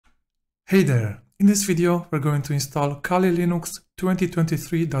Hey there! In this video, we're going to install Kali Linux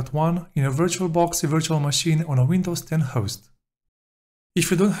 2023.1 in a VirtualBox virtual machine on a Windows 10 host. If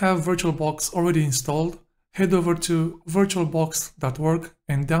you don't have VirtualBox already installed, head over to virtualbox.org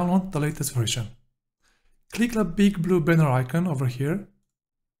and download the latest version. Click the big blue banner icon over here.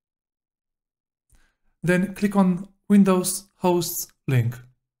 Then click on Windows Hosts link.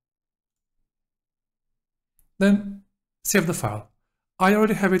 Then save the file. I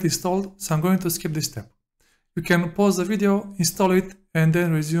already have it installed, so I'm going to skip this step. You can pause the video, install it, and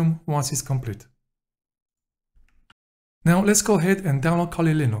then resume once it's complete. Now let's go ahead and download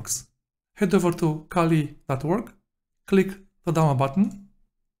Kali Linux. Head over to kali.org, click the download button,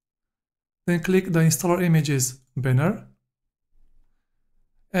 then click the installer images banner.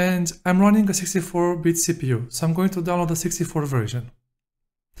 And I'm running a 64-bit CPU, so I'm going to download the 64 version.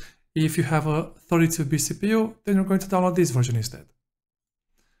 If you have a 32-bit CPU, then you're going to download this version instead.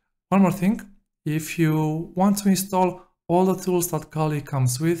 One more thing, if you want to install all the tools that Kali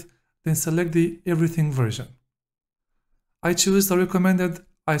comes with, then select the Everything version. I choose the recommended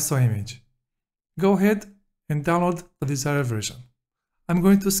ISO image. Go ahead and download the desired version. I'm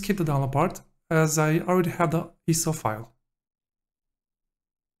going to skip the download part as I already have the ISO file.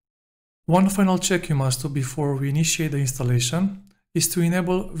 One final check you must do before we initiate the installation is to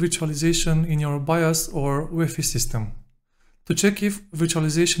enable virtualization in your BIOS or UEFI system. To check if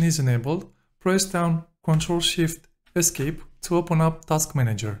virtualization is enabled, press down Ctrl-Shift-Escape to open up Task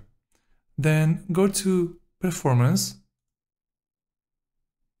Manager. Then go to Performance,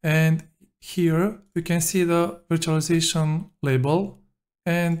 and here you can see the virtualization label,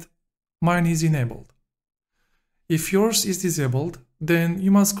 and mine is enabled. If yours is disabled, then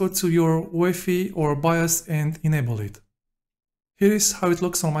you must go to your UEFI or BIOS and enable it. Here is how it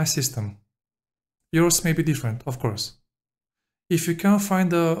looks on my system. Yours may be different, of course. If you can't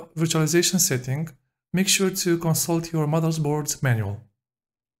find the virtualization setting, make sure to consult your motherboard's manual.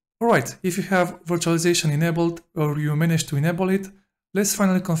 Alright, if you have virtualization enabled or you managed to enable it, let's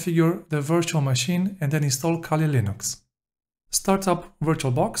finally configure the virtual machine and then install Kali Linux. Start up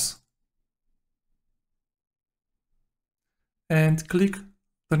VirtualBox and click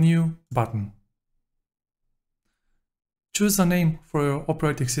the New button. Choose a name for your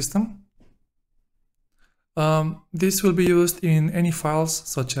operating system. This will be used in any files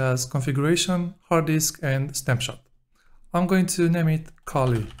such as configuration, hard disk, and snapshot. I'm going to name it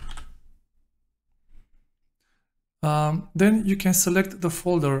Kali. Then you can select the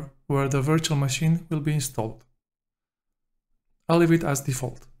folder where the virtual machine will be installed. I'll leave it as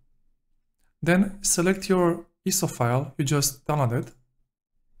default. Then select your ISO file you just downloaded.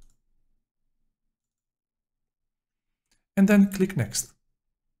 And then click Next.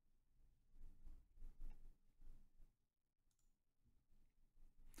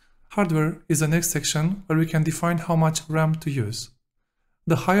 Hardware is the next section where we can define how much RAM to use.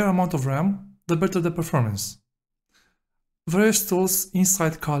 The higher amount of RAM, the better the performance. Various tools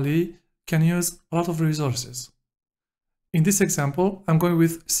inside Kali can use a lot of resources. In this example, I'm going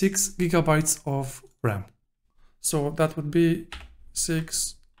with 6 GB of RAM. So that would be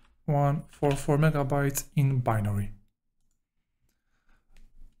 6144 MB in binary.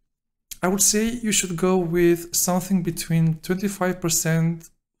 I would say you should go with something between 25%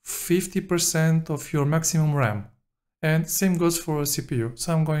 50% of your maximum RAM, and same goes for a CPU,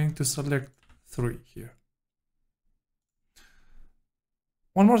 so I'm going to select 3 here.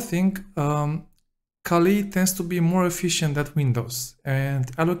 One more thing, Kali tends to be more efficient than Windows,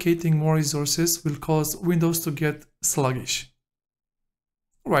 and allocating more resources will cause Windows to get sluggish.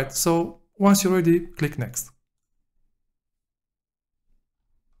 Alright, so once you're ready, click Next.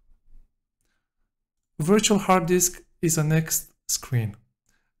 Virtual hard disk is the next screen.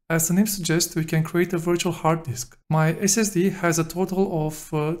 As the name suggests, we can create a virtual hard disk. My SSD has a total of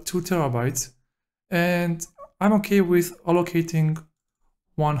 2 TB, and I'm okay with allocating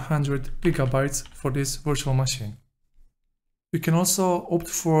 100 GB for this virtual machine. You can also opt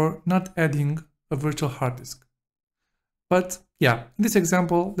for not adding a virtual hard disk. But yeah, in this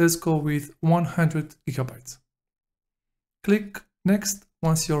example, let's go with 100 GB. Click Next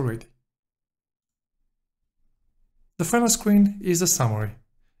once you're ready. The final screen is a summary.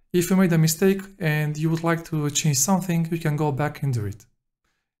 If you made a mistake and you would like to change something, you can go back and do it.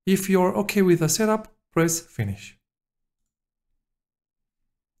 If you're okay with the setup, press Finish.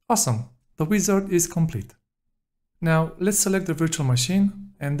 Awesome, the wizard is complete. Now let's select the virtual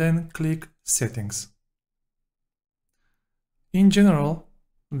machine and then click Settings. In General,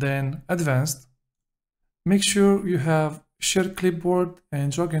 then Advanced, make sure you have Shared Clipboard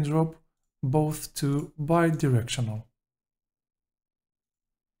and Drag and Drop both to bidirectional.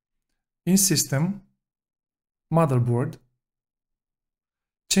 in System, Motherboard,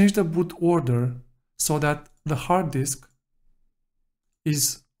 change the boot order so that the hard disk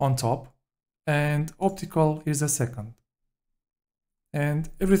is on top and optical is a second. And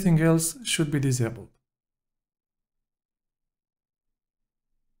everything else should be disabled.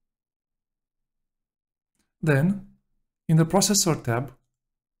 Then, in the Processor tab,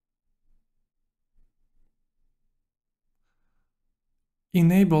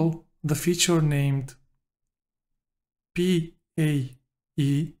 enable the feature named PAE/NX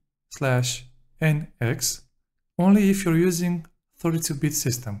only if you're using 32-bit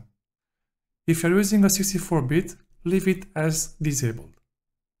system. If you're using a 64-bit, leave it as disabled.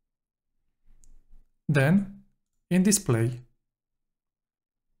 Then, in Display,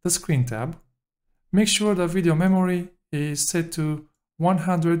 the Screen tab, make sure the video memory is set to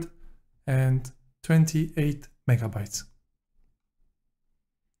 128 megabytes.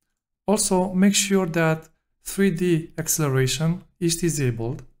 Also, make sure that 3D acceleration is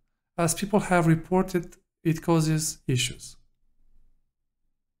disabled, as people have reported it causes issues.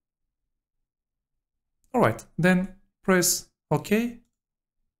 Alright, then press OK.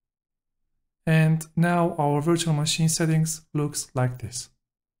 And now our virtual machine settings looks like this.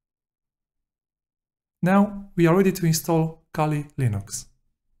 Now we are ready to install Kali Linux.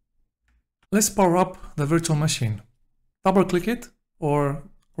 Let's power up the virtual machine. Double click it or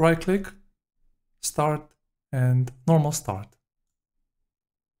right click, start and normal start.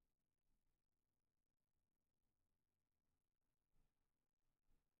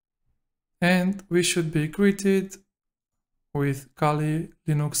 And we should be greeted with Kali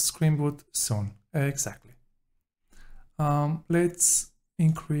Linux Screen Boot soon. Exactly. Let's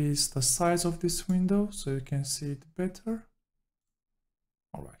increase the size of this window so you can see it better.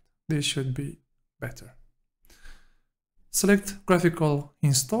 All right, this should be better. Select graphical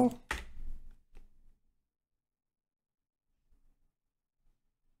install.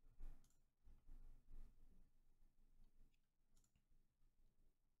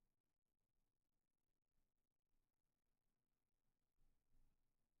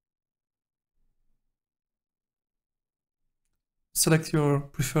 Select your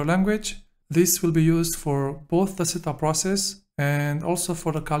preferred language. This will be used for both the setup process and also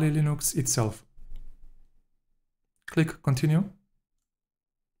for the Kali Linux itself. Click continue.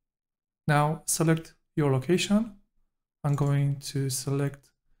 Now select your location. I'm going to select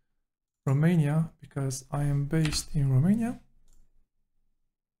Romania because I am based in Romania.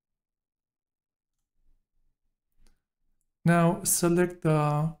 Now select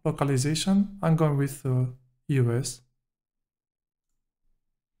the localization. I'm going with US.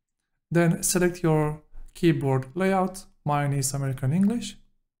 Then select your keyboard layout. Mine is American English.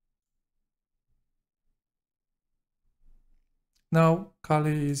 Now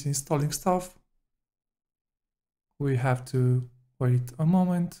Kali is installing stuff. We have to wait a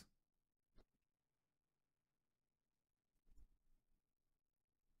moment.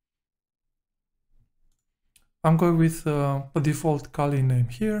 I'm going with the default Kali name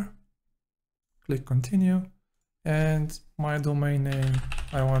here. Click continue. And my domain name,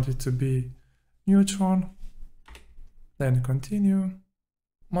 I want it to be Neutron. Then continue.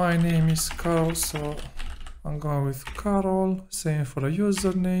 My name is Carol, so I'm going with Carol. Same for the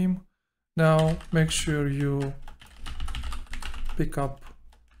username. Now make sure you pick up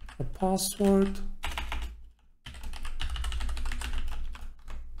a password.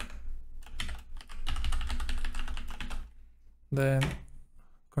 Then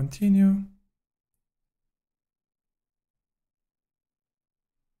continue.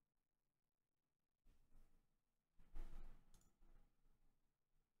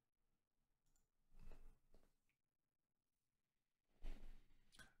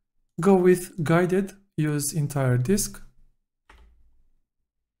 Go with guided, use entire disk.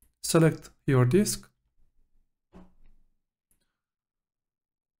 Select your disk.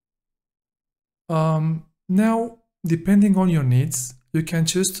 Now, depending on your needs, you can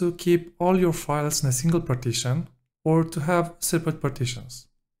choose to keep all your files in a single partition or to have separate partitions.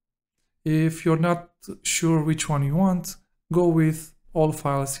 If you're not sure which one you want, go with all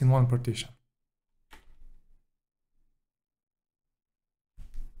files in one partition.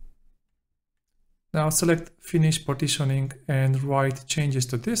 Now select Finish Partitioning and write changes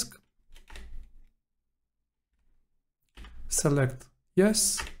to disk. Select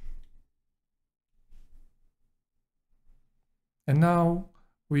Yes. And now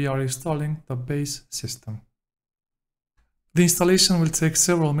we are installing the base system. The installation will take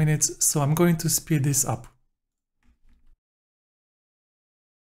several minutes, so I'm going to speed this up.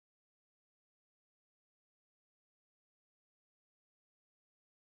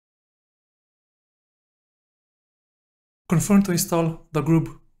 Confirm to install the group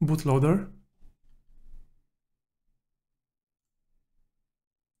bootloader.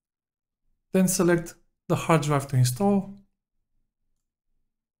 Then select the hard drive to install.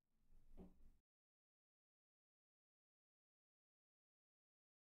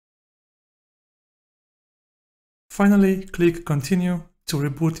 Finally, click Continue to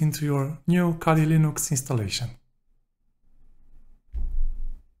reboot into your new Kali Linux installation.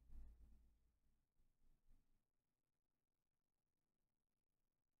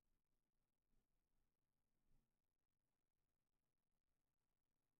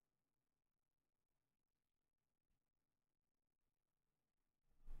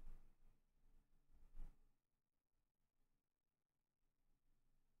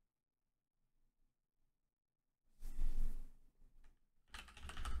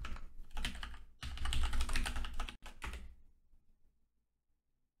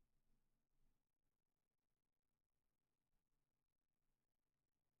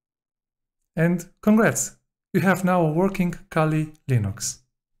 And congrats! You have now a working Kali Linux.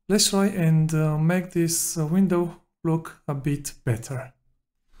 Let's try and make this window look a bit better.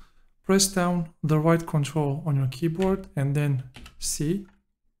 Press down the right control on your keyboard and then C,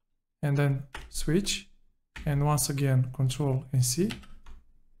 and then switch, and once again Control and C.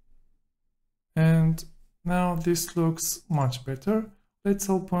 And now this looks much better. Let's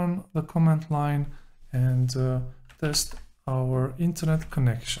open the command line and test our internet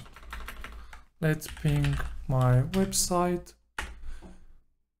connection. Let's ping my website,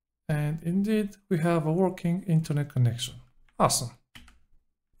 and indeed we have a working internet connection. Awesome.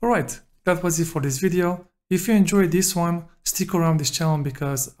 Alright, that was it for this video. If you enjoyed this one, stick around this channel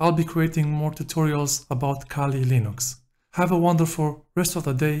because I'll be creating more tutorials about Kali Linux. Have a wonderful rest of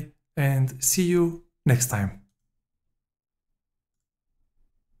the day and see you next time.